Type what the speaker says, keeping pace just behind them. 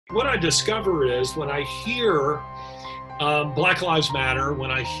what I discover is when I hear Black Lives Matter,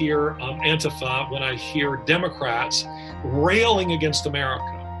 when I hear Antifa, when I hear Democrats railing against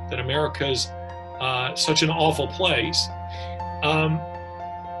America, that America is such an awful place,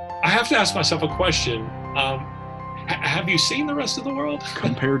 I have to ask myself a question. Have you seen the rest of the world?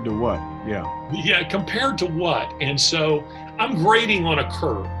 Compared to what? Yeah. Yeah, compared to what? And so I'm grading on a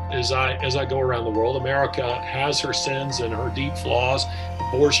curve as I go around the world. America has her sins and her deep flaws,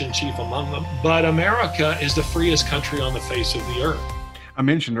 abortion chief among them, but America is the freest country on the face of the earth. I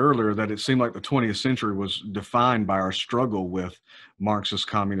mentioned earlier that it seemed like the 20th century was defined by our struggle with Marxist,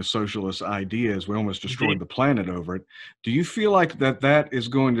 communist, socialist ideas. We almost destroyed the planet over it. Do you feel like that is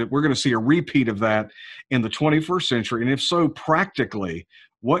we're going to see a repeat of that in the 21st century? And if so, practically,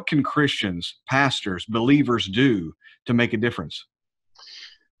 what can Christians, pastors, believers do to make a difference?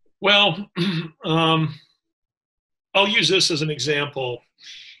 Well, I'll use this as an example.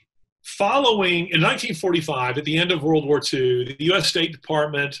 Following, in 1945, at the end of World War II, the U.S. State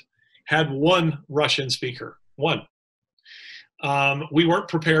Department had one Russian speaker, one. We weren't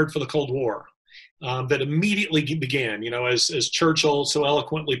prepared for the Cold War that immediately began. You know, as Churchill so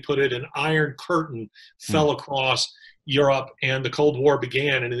eloquently put it, an iron curtain fell across Europe, and the Cold War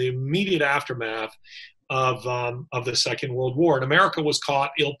began. And in the immediate aftermath of the Second World War, and America was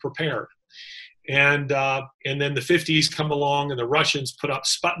caught ill-prepared. And then the 50s come along, and the Russians put up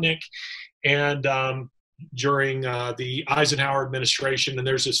Sputnik, and during the Eisenhower administration, and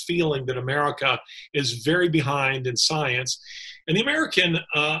there's this feeling that America is very behind in science, and the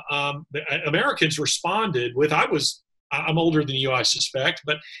Americans responded with, I'm older than you, I suspect,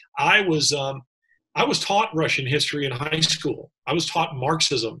 but I was taught Russian history in high school. I was taught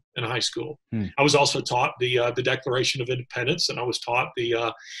Marxism in high school. I was also taught the Declaration of Independence, and I was taught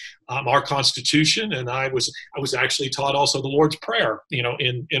our Constitution, and I was actually taught also the Lord's Prayer, you know,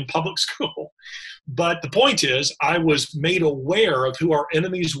 in public school. But the point is, I was made aware of who our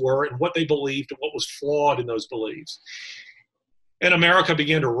enemies were and what they believed and what was flawed in those beliefs. And America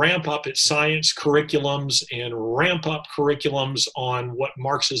began to ramp up its science curriculums and ramp up curriculums on what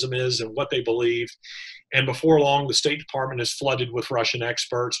Marxism is and what they believe. And before long, the State Department is flooded with Russian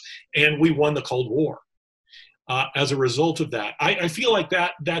experts, and we won the Cold War as a result of that. I feel like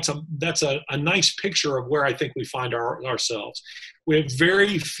that's a nice picture of where I think we find ourselves. We have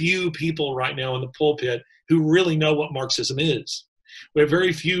very few people right now in the pulpit who really know what Marxism is. We have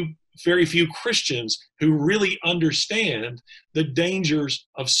very few Christians who really understand the dangers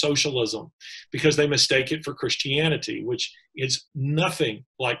of socialism because they mistake it for Christianity, which is nothing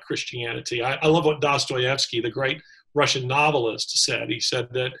like Christianity. I love what Dostoevsky, the great Russian novelist, said. He said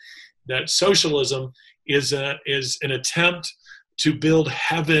that socialism is an attempt to build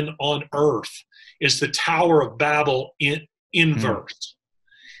heaven on earth. It's the Tower of Babel in inverse.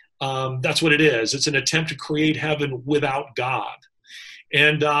 That's what it is. It's an attempt to create heaven without God.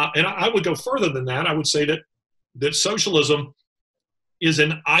 And I would go further than that. I would say that socialism is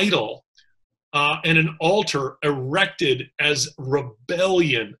an idol and an altar erected as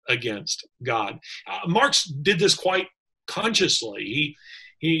rebellion against God. Marx did this quite consciously.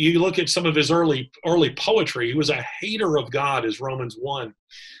 You look at some of his early poetry. He was a hater of God, as Romans 1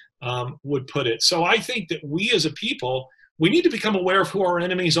 would put it. So I think that we as a people, we need to become aware of who our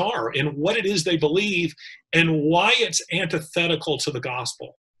enemies are and what it is they believe and why it's antithetical to the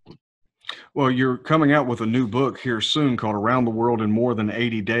gospel. Well, you're coming out with a new book here soon called Around the World in More Than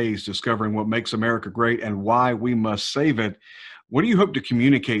 80 Days, Discovering What Makes America Great and Why We Must Save It. What do you hope to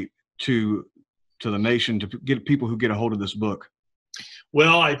communicate to the nation, to get people who get a hold of this book?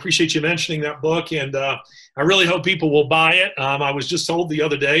 Well, I appreciate you mentioning that book, and I really hope people will buy it. I was just told the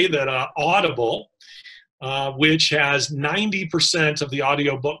other day that Audible, which has 90% of the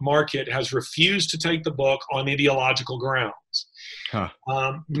audiobook market, has refused to take the book on ideological grounds.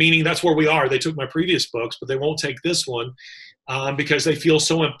 Meaning that's where we are. They took my previous books, but they won't take this one because they feel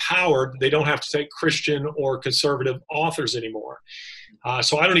so empowered they don't have to take Christian or conservative authors anymore.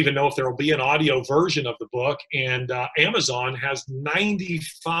 So I don't even know if there will be an audio version of the book. And Amazon has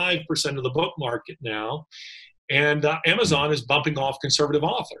 95% of the book market now. And Amazon is bumping off conservative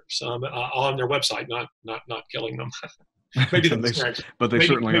authors on their website, not killing them. Maybe that's next. But they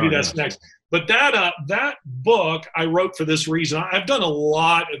certainly are. Maybe that's next. But that book I wrote for this reason. I've done a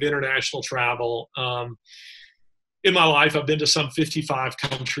lot of international travel in my life. I've been to some 55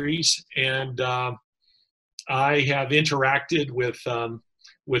 countries, and I have interacted with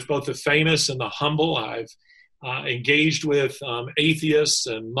both the famous and the humble. I've engaged with atheists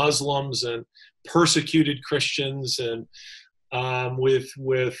and Muslims and persecuted Christians and with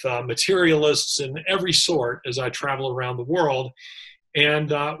materialists and every sort as I travel around the world.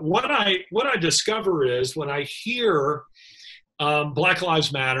 And what I discover is when I hear Black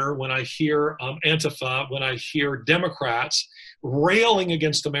Lives Matter, when I hear Antifa, when I hear Democrats railing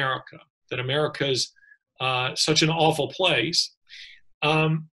against America, that America is such an awful place, I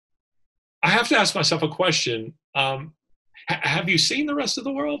have to ask myself a question. Have you seen the rest of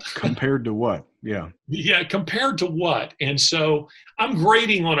the world? Compared to what? Yeah. Yeah, compared to what? And so I'm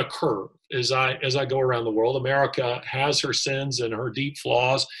grading on a curve as I go around the world. America has her sins and her deep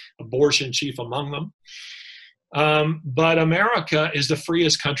flaws, abortion chief among them. But America is the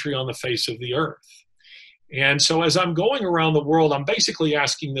freest country on the face of the earth. And so as I'm going around the world, I'm basically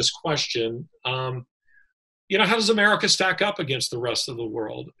asking this question, how does America stack up against the rest of the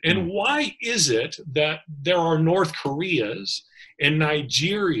world? And why is it that there are North Koreas and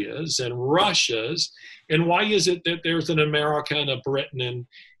Nigerias and Russias? And why is it that there's an America and a Britain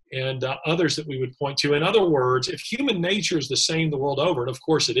and others that we would point to? In other words, if human nature is the same the world over, and of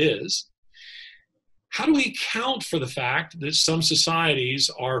course it is, how do we account for the fact that some societies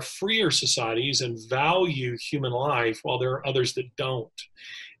are freer societies and value human life while there are others that don't?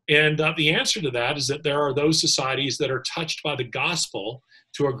 And the answer to that is that there are those societies that are touched by the gospel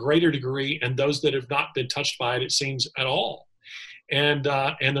to a greater degree and those that have not been touched by it, it seems, at all. And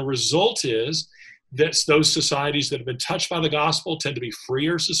the result is that those societies that have been touched by the gospel tend to be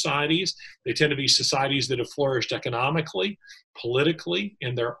freer societies. They tend to be societies that have flourished economically, politically,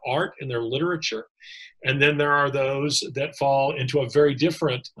 in their art, in their literature. And then there are those that fall into a very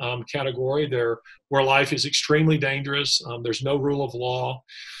different category where life is extremely dangerous. There's no rule of law,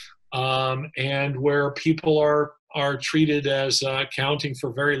 and where people are treated as counting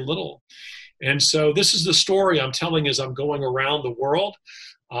for very little. And so this is the story I'm telling as I'm going around the world.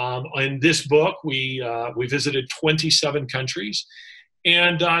 In this book, we visited 27 countries,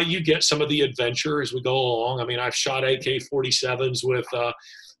 and you get some of the adventure as we go along. I mean, I've shot AK-47s with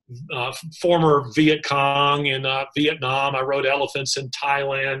former Viet Cong in Vietnam. I rode elephants in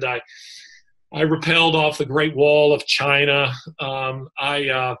Thailand. I rappelled off the Great Wall of China.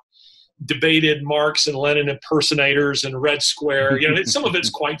 I debated Marx and Lenin impersonators in Red Square. Some of it's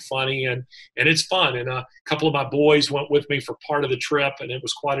quite funny and it's fun. And a couple of my boys went with me for part of the trip, and it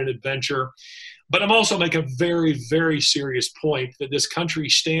was quite an adventure. But I'm also making a very, very serious point that this country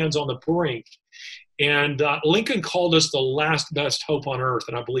stands on the brink. And Lincoln called us the last best hope on earth,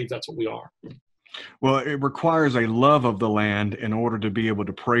 and I believe that's what we are. Well, it requires a love of the land in order to be able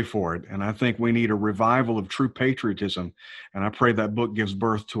to pray for it. And I think we need a revival of true patriotism. And I pray that book gives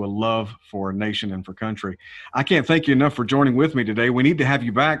birth to a love for a nation and for country. I can't thank you enough for joining with me today. We need to have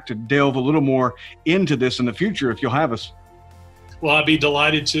you back to delve a little more into this in the future if you'll have us. Well, I'd be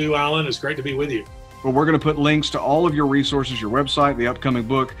delighted to, Alan. It's great to be with you. Well, we're going to put links to all of your resources, your website, the upcoming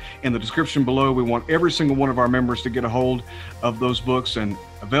book in the description below. We want every single one of our members to get a hold of those books and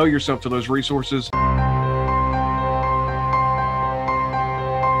avail yourself to those resources.